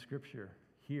understand Scripture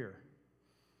here.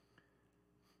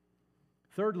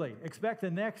 Thirdly, expect the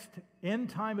next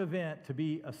end-time event to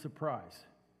be a surprise.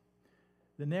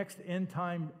 The next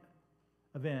end-time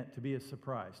event to be a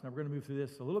surprise. Now, we're going to move through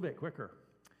this a little bit quicker.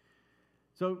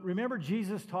 So remember,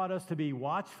 Jesus taught us to be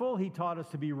watchful, he taught us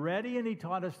to be ready, and he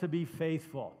taught us to be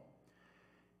faithful.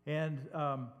 And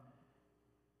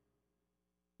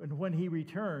when he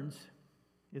returns,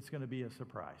 it's going to be a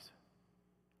surprise.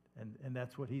 And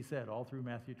that's what he said all through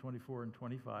Matthew 24 and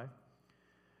 25.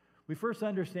 We first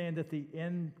understand that the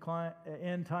end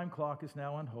time clock is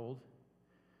now on hold.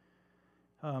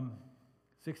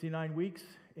 69 weeks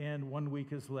and 1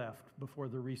 week is left before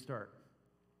the restart.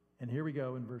 And here we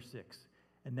go in verse 6.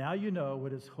 And now you know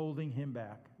what is holding him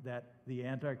back, that the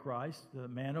Antichrist, the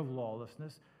man of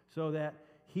lawlessness, so that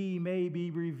he may be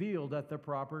revealed at the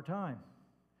proper time.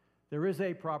 There is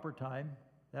a proper time.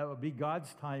 That will be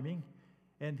God's timing.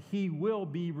 And he will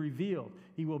be revealed.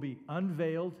 He will be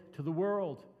unveiled to the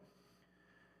world.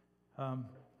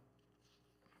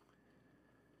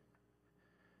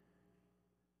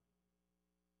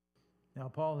 Now,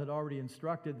 Paul had already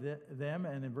instructed them,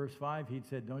 and in verse 5, he'd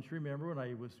said, don't you remember when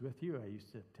I was with you, I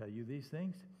used to tell you these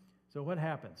things? So what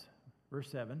happens? Verse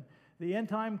 7, the end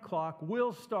time clock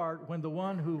will start when the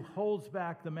one who holds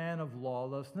back the man of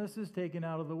lawlessness is taken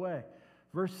out of the way.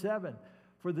 Verse 7,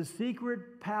 for the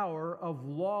secret power of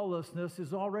lawlessness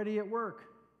is already at work.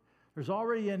 There's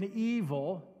already an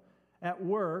evil at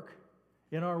work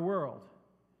in our world.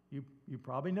 You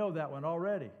probably know that one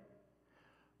already.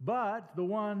 But the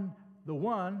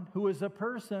one who is a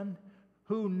person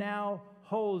who now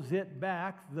holds it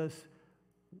back,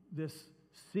 this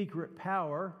secret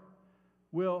power,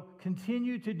 will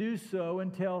continue to do so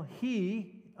until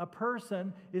he, a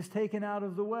person, is taken out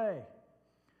of the way.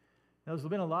 Now, there's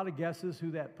been a lot of guesses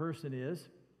who that person is.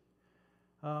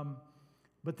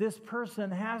 But this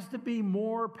person has to be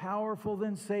more powerful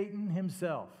than Satan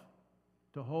himself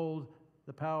to hold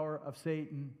the power of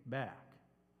Satan back.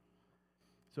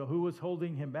 So who was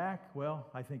holding him back? Well,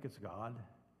 I think it's God.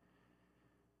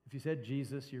 If you said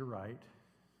Jesus, you're right.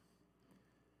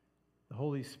 The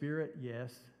Holy Spirit,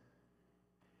 yes.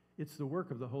 It's the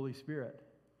work of the Holy Spirit.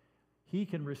 He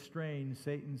can restrain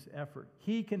Satan's effort.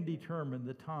 He can determine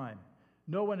the time.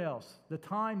 No one else. The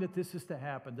time that this is to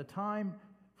happen, the time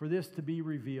for this to be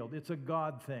revealed. It's a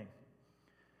God thing.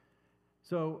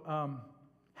 So,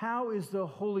 how is the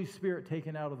Holy Spirit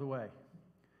taken out of the way?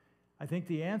 I think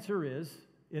the answer is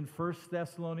in 1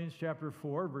 Thessalonians chapter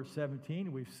 4, verse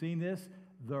 17. We've seen this,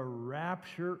 the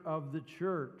rapture of the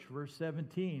church, verse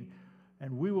 17.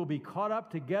 And we will be caught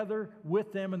up together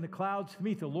with them in the clouds to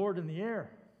meet the Lord in the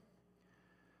air.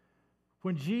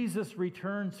 When Jesus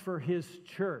returns for his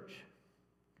church,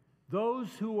 those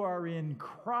who are in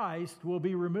Christ will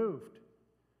be removed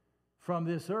from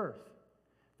this earth.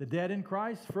 The dead in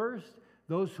Christ first,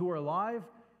 those who are alive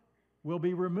will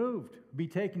be removed, be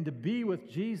taken to be with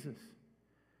Jesus.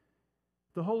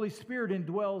 The Holy Spirit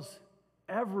indwells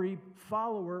every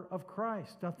follower of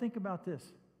Christ. Now think about this.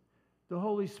 The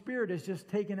Holy Spirit is just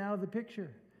taken out of the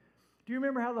picture. Do you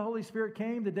remember how the Holy Spirit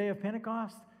came the day of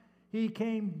Pentecost? He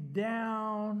came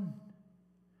down.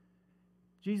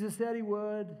 Jesus said he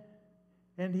would.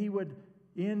 And he would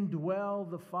indwell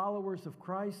the followers of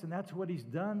Christ. And that's what he's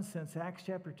done since Acts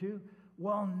chapter 2.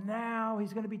 Well, now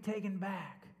he's going to be taken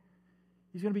back.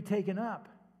 He's going to be taken up.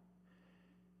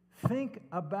 Think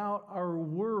about our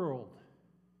world.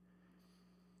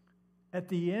 At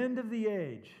the end of the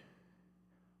age,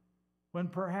 when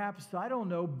perhaps, I don't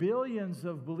know, billions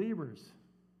of believers,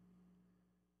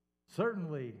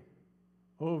 certainly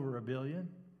over 1 billion,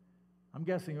 I'm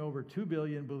guessing over 2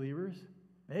 billion believers,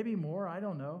 maybe more, I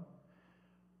don't know.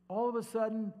 All of a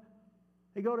sudden,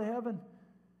 they go to heaven.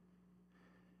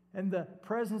 And the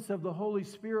presence of the Holy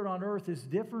Spirit on earth is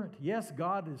different. Yes,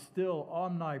 God is still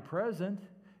omnipresent,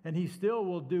 and he still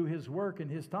will do his work in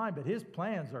his time, but his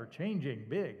plans are changing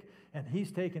big, and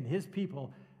he's taken his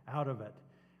people out of it.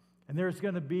 And there's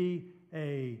going to be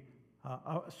a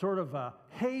sort of a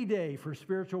heyday for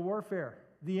spiritual warfare.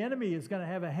 The enemy is going to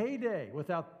have a heyday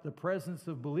without the presence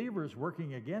of believers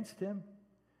working against him.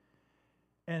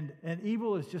 And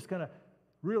evil is just going to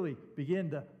really begin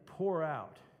to pour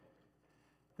out.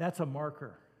 That's a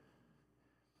marker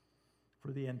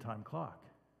for the end time clock.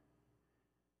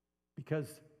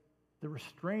 Because the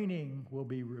restraining will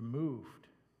be removed.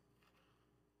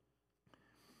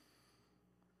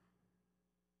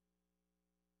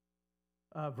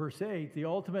 Verse 8, the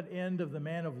ultimate end of the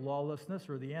man of lawlessness,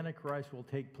 or the Antichrist, will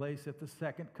take place at the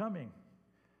second coming.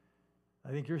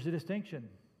 I think here's a distinction.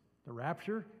 The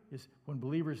rapture is when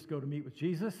believers go to meet with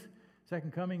Jesus.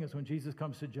 Second coming is when Jesus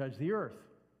comes to judge the earth.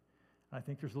 I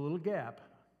think there's a little gap,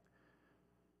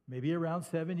 maybe around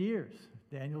 7 years.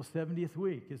 Daniel's 70th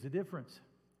week is the difference.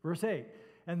 Verse 8,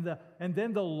 and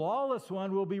then the lawless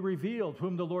one will be revealed,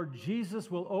 whom the Lord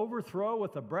Jesus will overthrow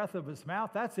with the breath of his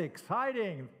mouth. That's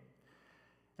exciting.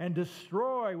 And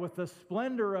destroy with the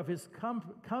splendor of his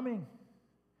coming.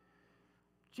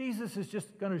 Jesus is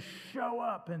just going to show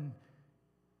up, and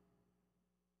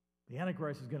the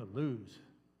Antichrist is going to lose.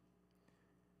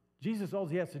 Jesus, all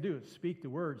he has to do is speak the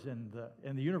words, and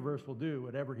the universe will do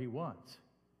whatever he wants.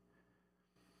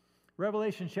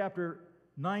 Revelation chapter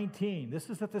 19. This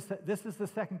is the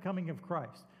second coming of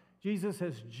Christ. Jesus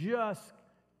has just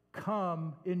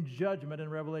come in judgment in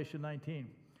Revelation 19.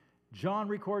 John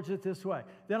records it this way.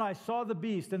 Then I saw the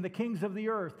beast and the kings of the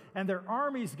earth and their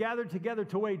armies gathered together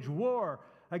to wage war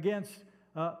against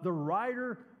the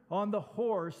rider on the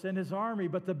horse and his army,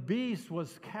 but the beast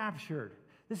was captured.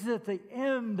 This is at the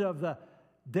end of the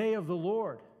day of the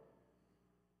Lord.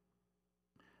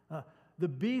 The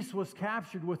beast was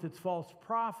captured with its false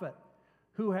prophet,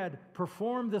 who had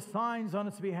performed the signs on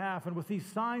its behalf. And with these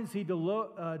signs, he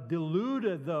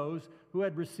deluded those who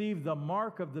had received the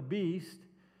mark of the beast.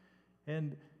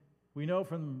 And we know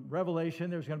from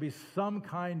Revelation there's going to be some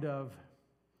kind of,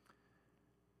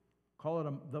 call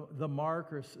it the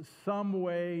mark, or some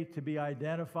way to be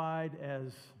identified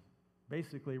as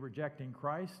basically rejecting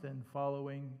Christ and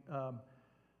following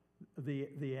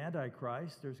the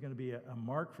Antichrist. There's going to be a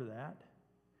mark for that.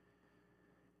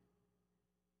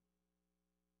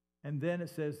 And then it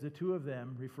says the two of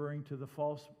them, referring to the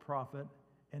false prophet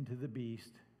and to the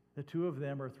beast, the two of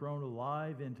them are thrown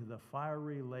alive into the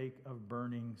fiery lake of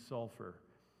burning sulfur,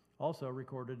 also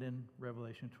recorded in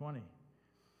Revelation 20.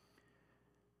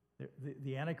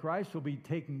 The Antichrist will be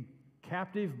taken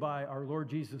captive by our Lord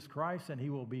Jesus Christ, and he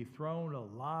will be thrown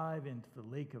alive into the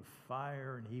lake of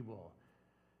fire, and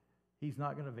he's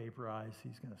not going to vaporize,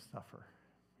 he's going to suffer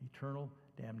eternal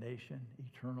damnation,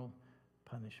 eternal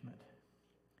punishment.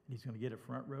 And he's going to get a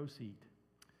front row seat.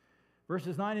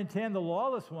 Verses 9 and 10, the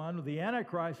lawless one, the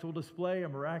Antichrist, will display a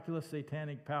miraculous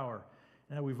satanic power.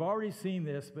 Now, we've already seen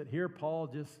this, but here Paul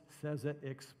just says it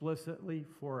explicitly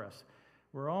for us.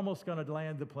 We're almost going to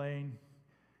land the plane.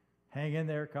 Hang in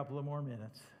there a couple of more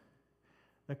minutes.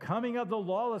 The coming of the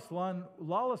lawless one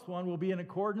will be in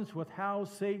accordance with how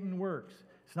Satan works.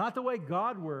 It's not the way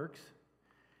God works.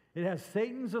 It has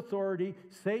Satan's authority,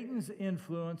 Satan's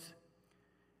influence,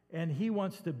 and he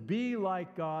wants to be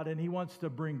like God, and he wants to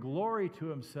bring glory to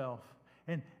himself.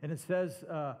 And it says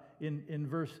in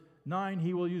verse 9,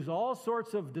 he will use all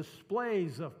sorts of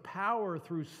displays of power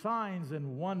through signs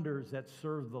and wonders that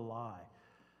serve the lie.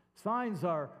 Signs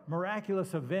are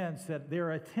miraculous events that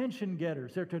they're attention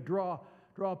getters. They're to draw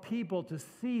people to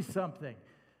see something.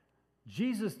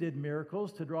 Jesus did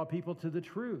miracles to draw people to the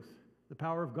truth, the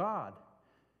power of God.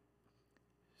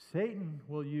 Satan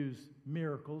will use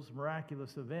miracles,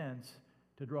 miraculous events,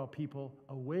 to draw people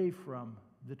away from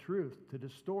the truth, to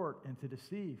distort and to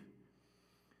deceive.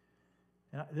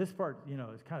 And this part,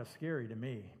 is kind of scary to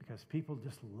me because people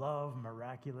just love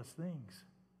miraculous things.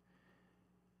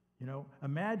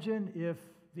 Imagine if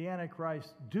the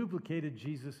Antichrist duplicated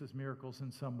Jesus' miracles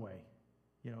in some way,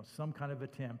 some kind of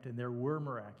attempt, and there were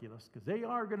miraculous, because they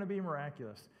are going to be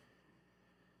miraculous.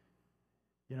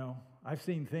 I've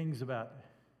seen things about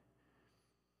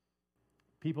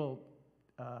people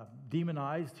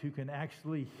demonized who can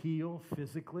actually heal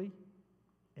physically,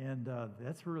 and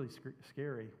that's really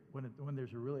scary when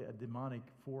there's really a demonic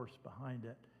force behind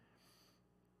it.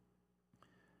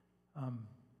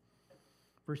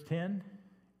 Verse 10,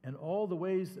 and all the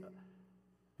ways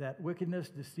that wickedness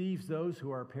deceives those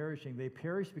who are perishing. They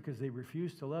perish because they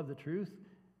refuse to love the truth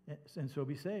and so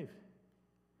be saved.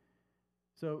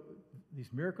 So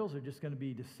these miracles are just going to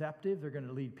be deceptive. They're going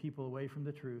to lead people away from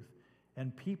the truth.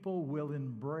 And people will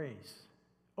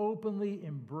openly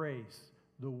embrace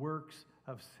the works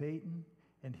of Satan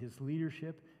and his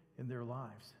leadership in their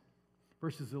lives.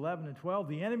 Verses 11 and 12,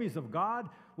 the enemies of God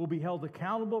will be held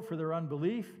accountable for their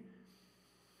unbelief.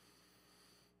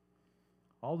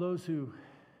 All those who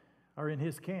are in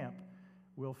his camp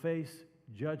will face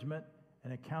judgment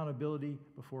and accountability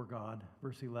before God.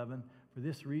 Verse 11, for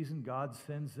this reason God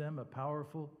sends them a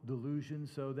powerful delusion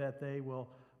so that they will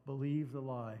believe the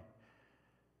lie.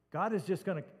 God is just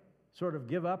going to sort of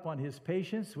give up on his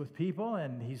patience with people,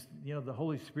 and the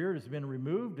Holy Spirit has been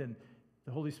removed, and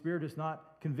the Holy Spirit is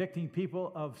not convicting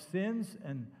people of sins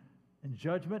and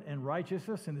judgment and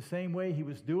righteousness in the same way he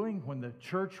was doing when the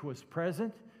church was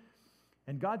present.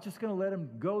 And God's just going to let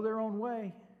them go their own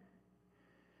way.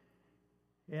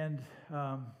 And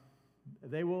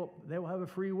they will have a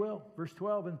free will. Verse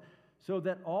 12, and so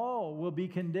that all will be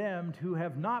condemned who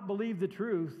have not believed the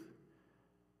truth,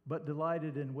 but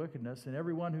delighted in wickedness. And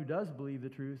everyone who does believe the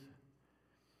truth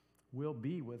will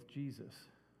be with Jesus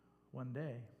one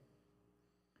day.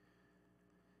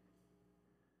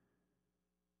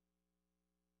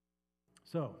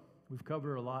 So, we've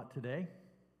covered a lot today.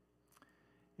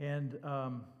 And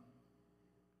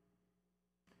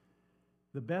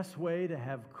the best way to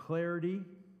have clarity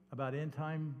about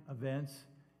end-time events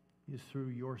is through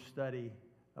your study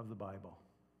of the Bible.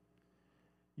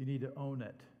 You need to own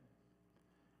it.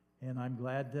 And I'm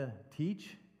glad to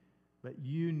teach, but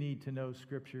you need to know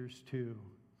scriptures too.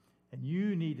 And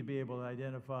you need to be able to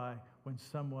identify when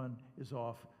someone is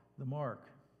off the mark.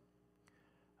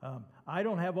 I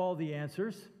don't have all the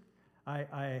answers.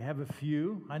 I have a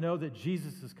few. I know that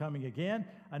Jesus is coming again.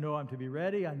 I know I'm to be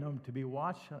ready. I know I'm to be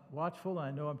watchful.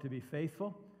 I know I'm to be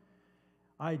faithful.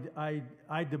 I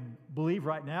believe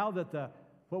right now that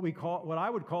what I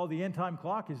would call the end time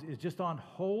clock is just on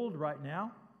hold right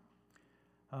now.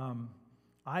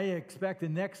 I expect the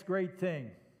next great thing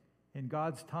in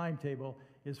God's timetable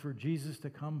is for Jesus to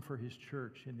come for his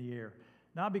church in the air.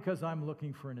 Not because I'm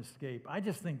looking for an escape. I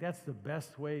just think that's the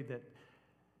best way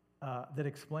that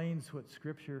explains what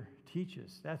Scripture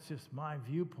teaches. That's just my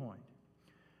viewpoint.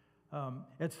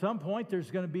 At some point,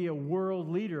 there's going to be a world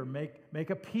leader make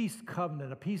a peace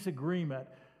covenant, a peace agreement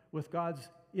with God's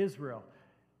Israel.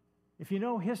 If you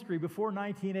know history, before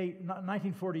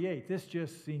 1948, this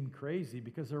just seemed crazy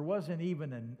because there wasn't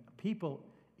even a people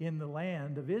in the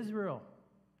land of Israel.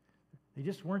 They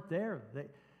just weren't there.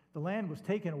 The land was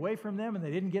taken away from them, and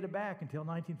they didn't get it back until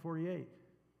 1948.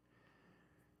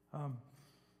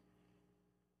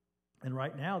 And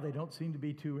right now, they don't seem to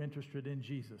be too interested in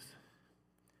Jesus.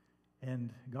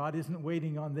 And God isn't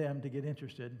waiting on them to get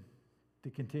interested to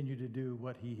continue to do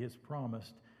what he has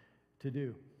promised to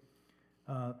do.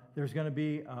 There's going to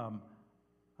be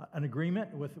an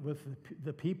agreement with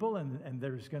the people, and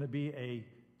there's going to be a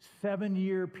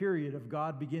 7-year period of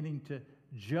God beginning to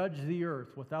judge the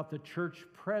earth without the church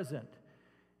present.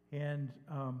 And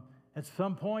at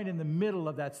some point in the middle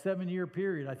of that 7-year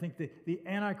period, I think the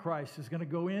Antichrist is going to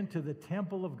go into the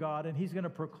temple of God, and he's going to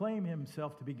proclaim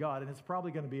himself to be God. And it's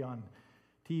probably going to be on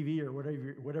TV or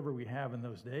whatever we have in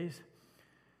those days.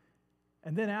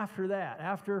 And then after that,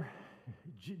 after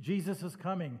Jesus is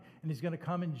coming, and he's going to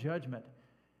come in judgment,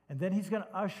 and then he's going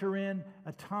to usher in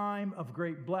a time of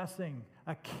great blessing,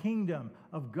 a kingdom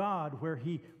of God where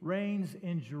he reigns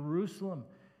in Jerusalem.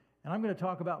 And I'm going to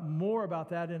talk more about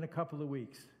that in a couple of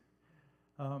weeks.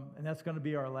 And that's going to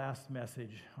be our last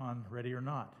message on Ready or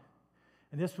Not.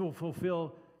 And this will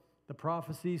fulfill the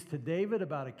prophecies to David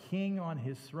about a king on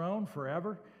his throne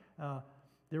forever.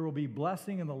 There will be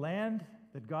blessing in the land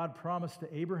that God promised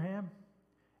to Abraham.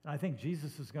 And I think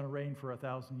Jesus is going to reign for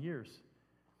 1,000 years.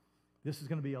 This is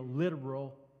going to be a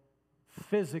literal,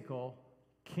 physical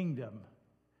kingdom.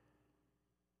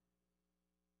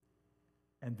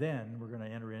 And then we're going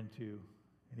to enter into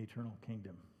an eternal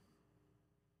kingdom.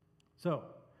 So,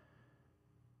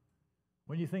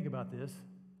 when you think about this,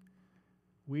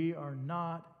 we are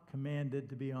not commanded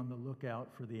to be on the lookout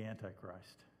for the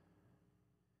Antichrist.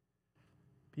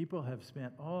 People have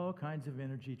spent all kinds of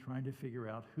energy trying to figure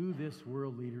out who this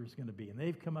world leader is going to be. And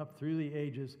they've come up through the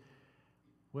ages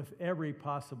with every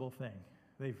possible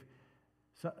thing.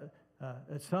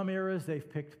 At some eras, they've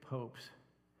picked popes.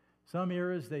 Some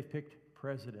eras, they've picked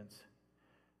presidents.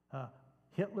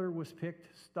 Hitler was picked.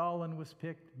 Stalin was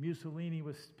picked. Mussolini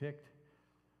was picked.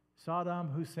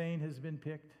 Saddam Hussein has been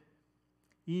picked.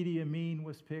 Idi Amin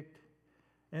was picked.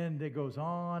 And it goes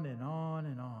on and on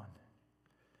and on.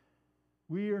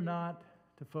 We are not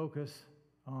to focus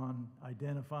on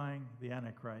identifying the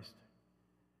Antichrist.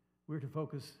 We're to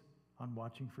focus on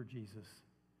watching for Jesus,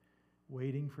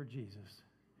 waiting for Jesus,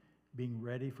 being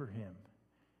ready for him,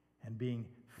 and being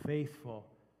faithful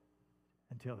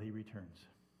until he returns.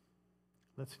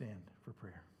 Let's stand for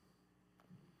prayer.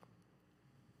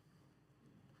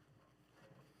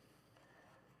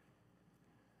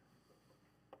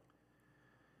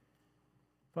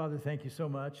 Father, thank you so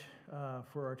much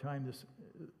for our time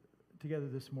together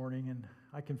this morning. And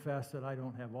I confess that I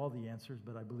don't have all the answers,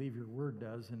 but I believe your word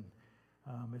does. And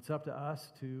it's up to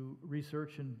us to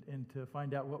research and to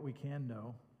find out what we can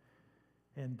know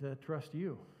and trust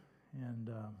you. And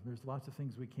there's lots of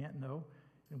things we can't know,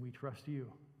 and we trust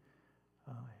you.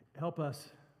 Help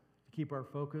us to keep our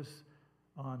focus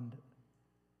on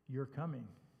your coming,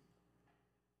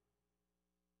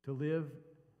 to live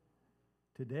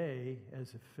today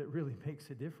as if it really makes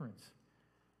a difference,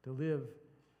 to live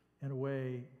in a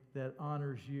way that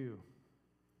honors you,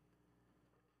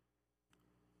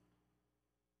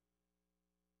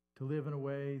 to live in a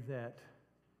way that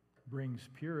brings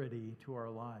purity to our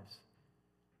lives,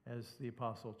 as the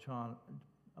Apostle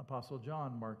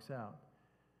John marks out.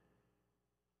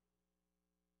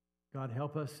 God,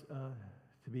 help us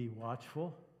to be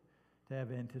watchful, to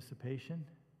have anticipation.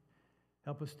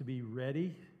 Help us to be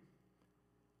ready,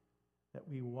 that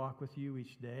we walk with you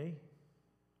each day.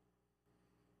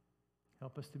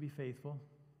 Help us to be faithful,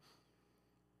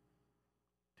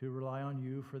 to rely on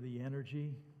you for the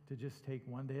energy to just take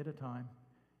one day at a time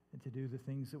and to do the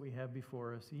things that we have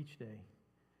before us each day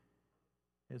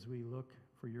as we look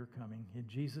for your coming. In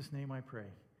Jesus' name I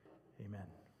pray.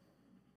 Amen.